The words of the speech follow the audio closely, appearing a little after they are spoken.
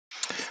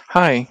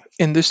Hi,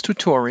 in this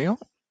tutorial,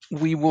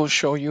 we will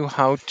show you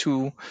how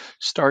to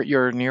start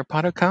your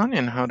Nearpod account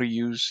and how to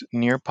use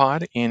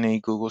Nearpod in a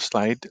Google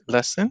Slide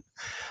lesson.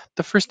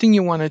 The first thing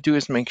you want to do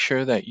is make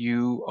sure that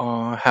you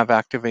have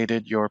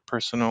activated your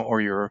personal or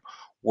your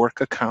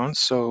work account.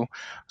 So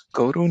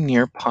go to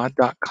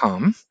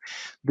nearpod.com.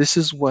 This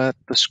is what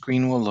the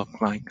screen will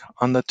look like.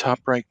 On the top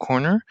right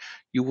corner,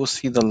 you will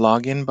see the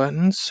login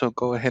button. So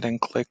go ahead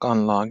and click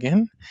on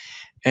login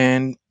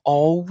and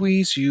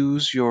always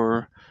use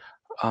your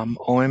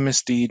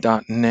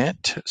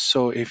omsd.net.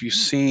 So if you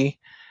see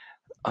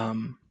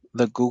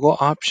the Google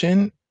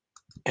option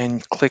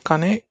and click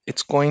on it,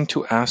 it's going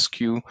to ask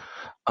you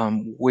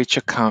which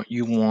account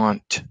you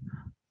want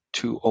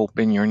to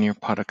open your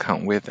Nearpod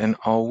account with, and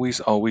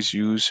always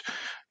use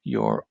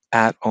your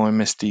at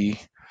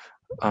omsd.net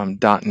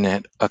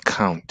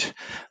account.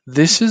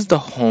 This is the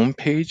home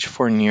page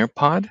for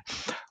Nearpod.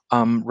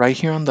 Right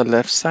here on the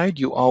left side,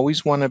 you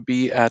always want to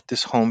be at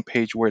this home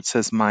page where it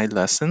says My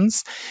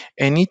Lessons.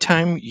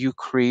 Anytime you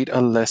create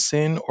a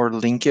lesson or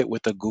link it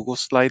with a Google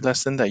Slide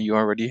lesson that you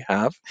already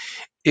have,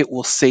 it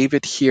will save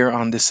it here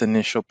on this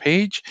initial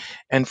page.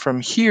 And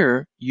from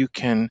here, you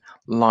can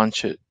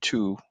launch it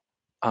to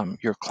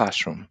your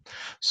classroom.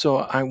 So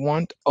I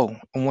want, oh,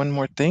 and one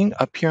more thing.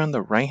 Up here on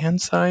the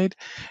right-hand side,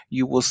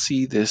 you will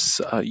see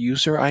this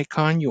user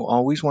icon. You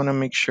always want to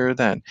make sure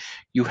that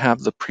you have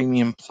the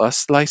Premium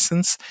Plus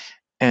license.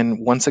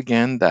 And once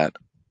again, that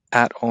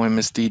at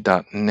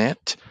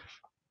omsd.net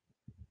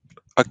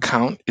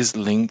account is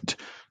linked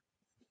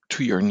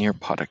to your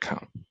Nearpod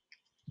account.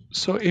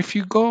 So if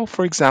you go,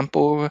 for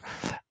example,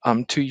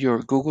 to your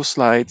Google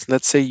Slides,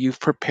 let's say you've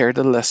prepared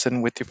a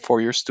lesson for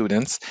your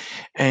students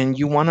and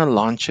you want to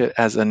launch it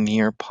as a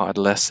Nearpod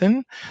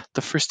lesson,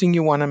 the first thing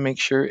you want to make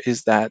sure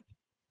is that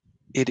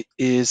it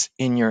is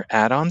in your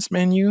add-ons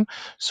menu.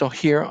 So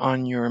here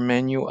on your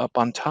menu up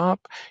on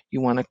top,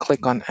 you want to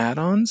click on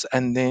add-ons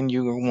and then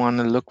you want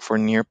to look for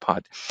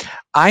Nearpod.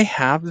 I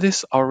have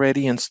this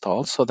already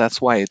installed, so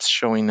that's why it's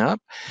showing up.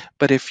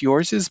 But if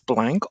yours is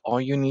blank, all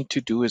you need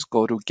to do is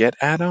go to Get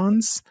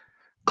Add-ons,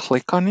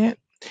 click on it,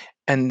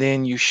 and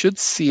then you should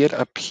see it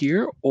up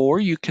here, or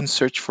you can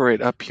search for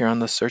it up here on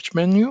the search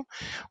menu.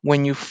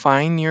 When you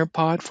find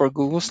Nearpod for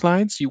Google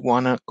Slides, you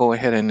want to go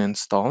ahead and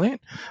install it.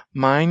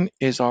 Mine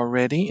is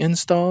already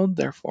installed,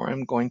 therefore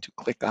I'm going to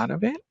click out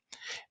of it.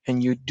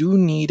 And you do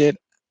need it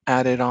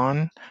added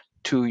on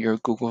to your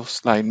Google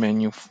Slide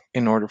menu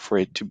in order for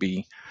it to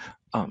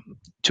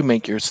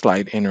make your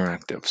slide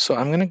interactive. So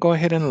I'm going to go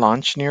ahead and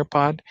launch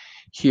Nearpod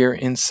here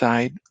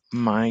inside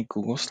my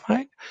Google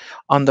Slide.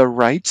 On the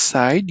right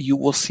side, you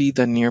will see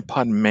the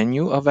Nearpod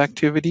menu of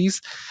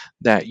activities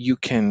that you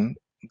can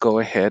go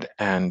ahead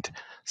and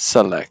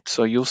select.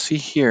 So you'll see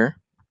here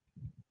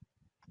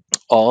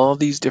all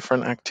these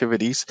different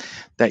activities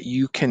that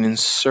you can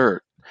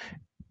insert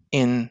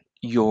in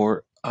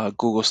your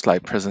Google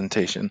Slide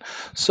presentation.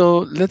 So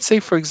let's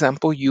say, for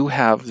example, you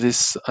have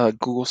this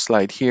Google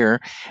Slide here,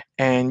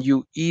 and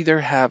you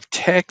either have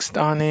text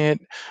on it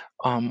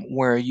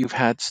where you've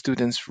had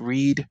students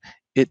read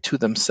it to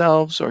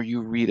themselves or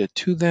you read it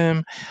to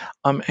them,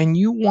 and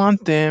you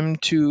want them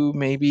to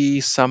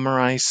maybe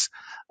summarize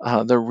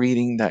the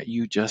reading that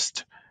you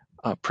just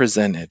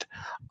presented.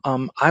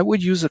 I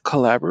would use a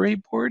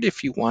collaborate board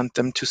if you want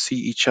them to see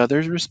each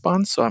other's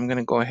response. So I'm going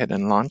to go ahead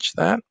and launch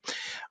that.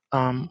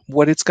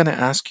 What it's going to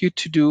ask you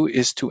to do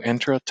is to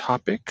enter a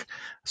topic.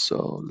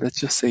 So let's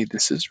just say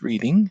this is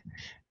reading,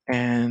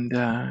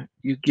 and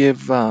you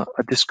give a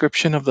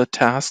description of the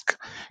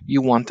task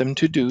you want them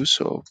to do.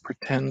 So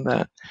pretend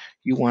that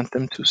you want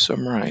them to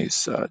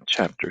summarize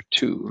chapter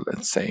 2,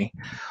 let's say.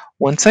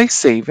 Once I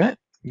save it,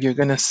 you're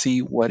going to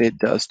see what it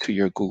does to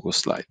your Google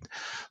Slide.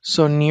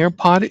 So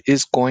Nearpod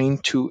is going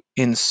to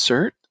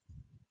insert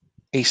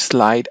a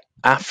slide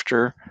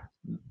after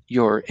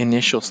your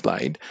initial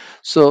slide.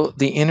 So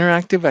the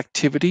interactive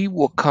activity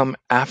will come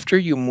after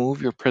you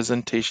move your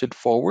presentation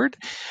forward.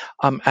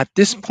 At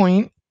this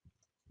point,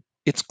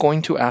 it's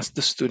going to ask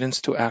the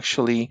students to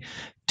actually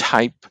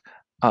type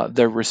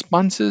their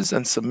responses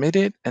and submit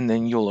it, and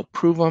then you'll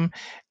approve them,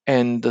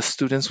 and the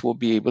students will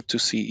be able to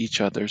see each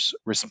other's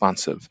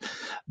responsive.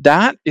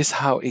 That is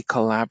how a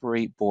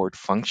collaborate board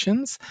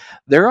functions.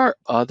 There are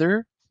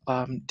other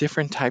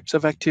different types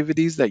of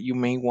activities that you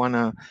may want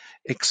to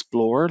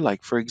explore,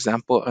 like, for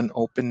example, an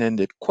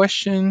open-ended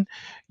question.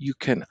 You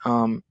can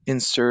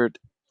insert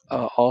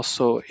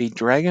also a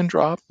drag and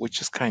drop, which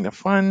is kind of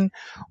fun,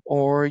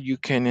 or you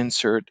can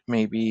insert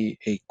maybe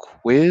a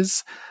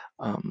quiz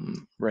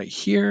right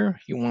here.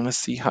 You want to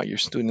see how your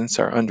students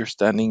are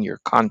understanding your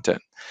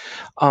content.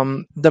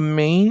 The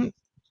main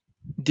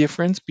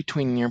difference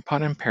between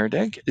Nearpod and Pear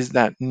Deck is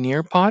that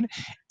Nearpod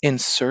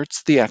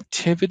inserts the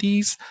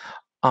activities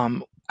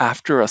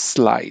after a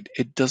slide.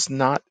 It does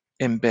not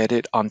embed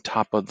it on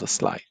top of the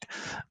slide.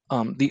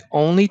 The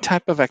only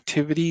type of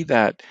activity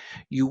that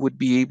you would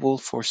be able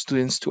for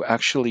students to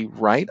actually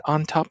write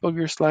on top of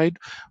your slide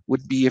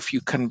would be if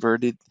you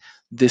converted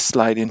this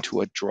slide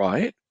into a draw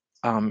it.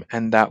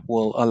 and that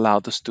will allow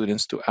the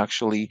students to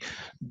actually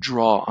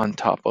draw on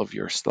top of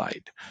your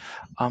slide.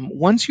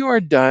 Once you are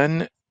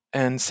done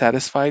and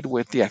satisfied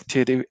with the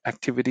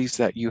activities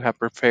that you have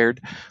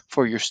prepared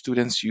for your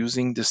students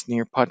using this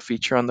Nearpod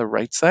feature on the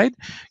right side,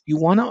 you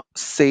want to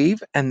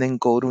save and then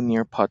go to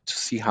Nearpod to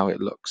see how it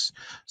looks.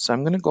 So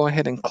I'm going to go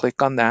ahead and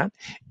click on that.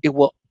 It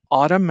will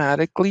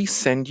automatically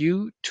send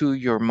you to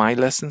your My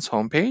Lessons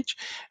homepage.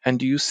 And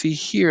do you see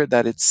here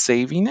that it's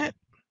saving it?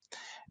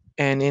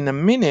 And in a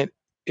minute,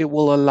 it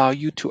will allow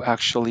you to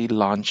actually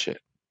launch it.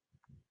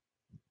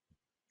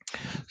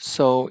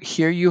 So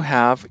here you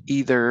have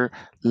either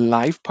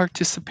live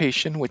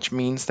participation, which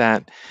means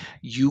that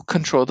you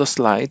control the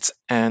slides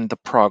and the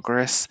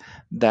progress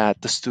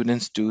that the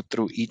students do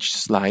through each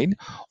slide.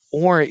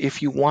 Or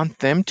if you want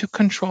them to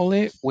control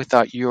it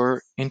without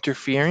your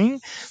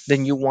interfering,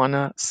 then you want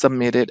to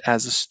submit it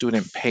as a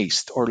student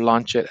paste or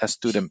launch it as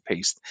student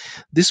paste.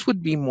 This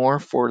would be more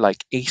for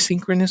like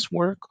asynchronous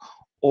work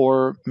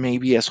or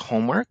maybe as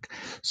homework.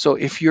 So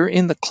if you're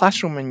in the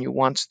classroom and you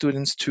want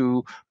students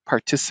to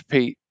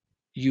participate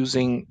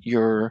using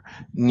your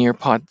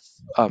Nearpod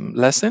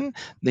lesson,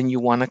 then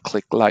you want to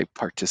click live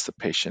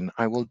participation.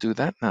 I will do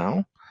that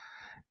now.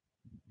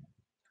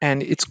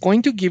 And it's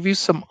going to give you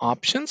some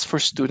options for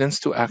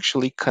students to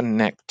actually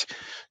connect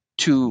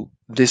to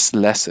this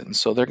lesson.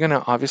 So they're going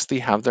to obviously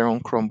have their own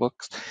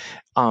Chromebooks.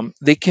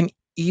 They can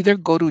either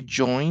go to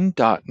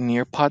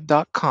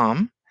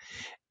join.nearpod.com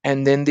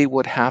and then they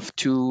would have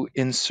to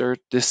insert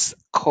this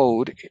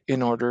code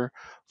in order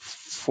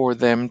for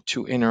them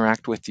to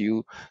interact with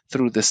you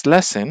through this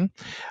lesson.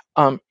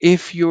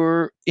 If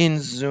you're in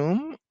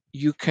Zoom,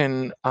 you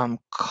can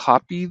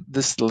copy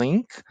this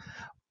link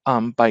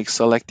by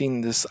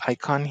selecting this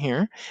icon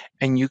here,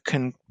 and you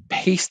can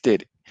paste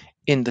it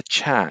in the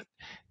chat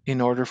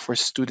in order for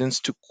students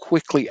to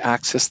quickly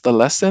access the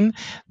lesson.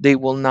 They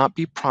will not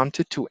be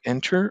prompted to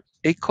enter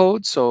a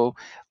code, so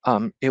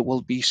it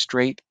will be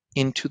straight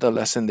into the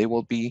lesson. They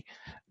will be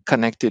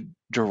connected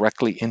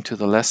directly into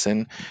the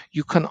lesson.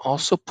 You can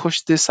also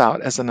push this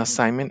out as an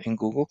assignment in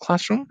Google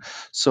Classroom.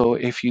 So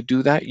if you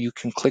do that, you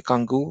can click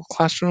on Google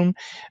Classroom.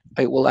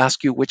 It will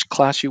ask you which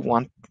class you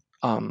want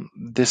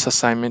this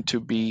assignment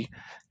to be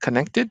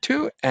connected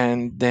to,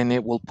 and then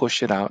it will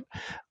push it out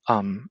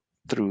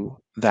through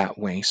that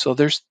way. So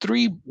there's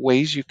 3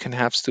 ways you can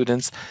have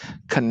students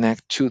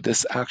connect to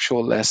this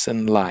actual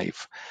lesson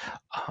live.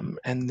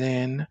 And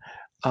then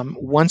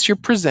once you're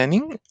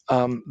presenting,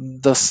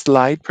 the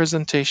slide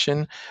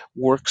presentation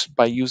works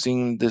by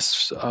using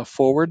this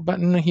forward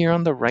button here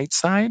on the right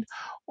side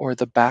or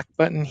the back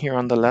button here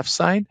on the left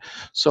side.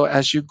 So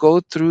as you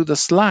go through the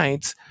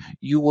slides,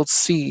 you will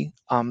see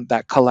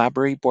that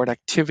collaborate board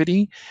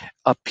activity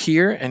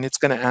appear, and it's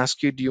going to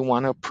ask you, do you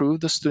want to approve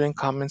the student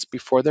comments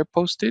before they're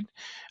posted?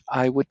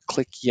 I would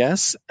click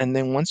yes. And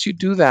then once you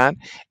do that,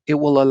 it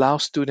will allow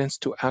students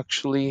to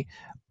actually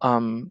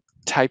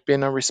type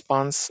in a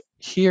response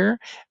here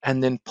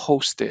and then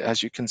post it.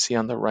 As you can see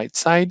on the right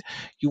side,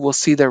 you will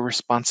see their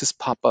responses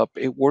pop up.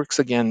 It works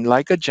again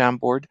like a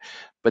Jamboard,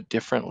 but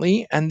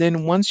differently. And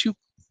then once you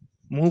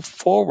move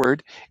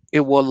forward,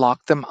 it will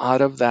lock them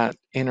out of that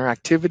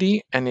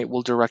interactivity and it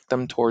will direct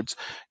them towards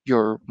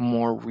your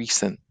more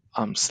recent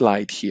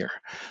slide here.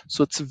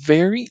 So it's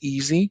very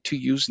easy to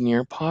use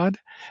Nearpod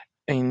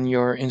in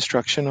your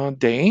instructional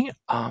day.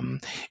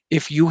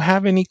 If you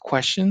have any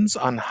questions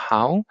on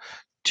how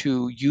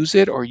to use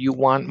it or you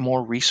want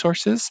more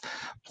resources,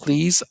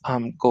 please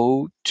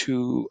go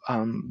to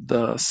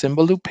the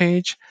Symbaloo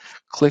page,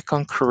 click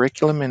on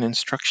Curriculum and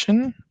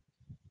Instruction,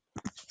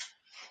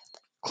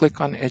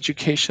 click on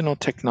Educational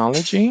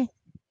Technology,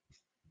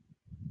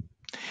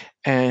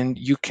 and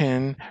you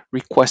can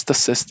request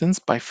assistance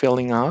by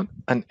filling out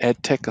an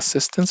EdTech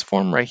assistance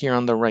form right here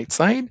on the right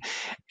side,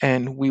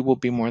 and we will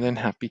be more than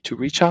happy to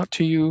reach out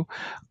to you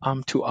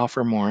to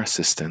offer more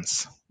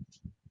assistance.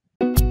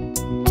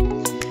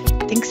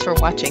 Thanks for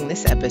watching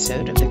this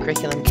episode of the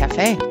Curriculum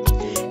Cafe.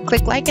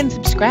 Click like and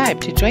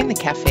subscribe to join the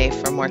cafe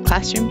for more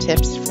classroom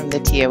tips from the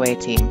TOA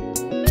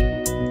team.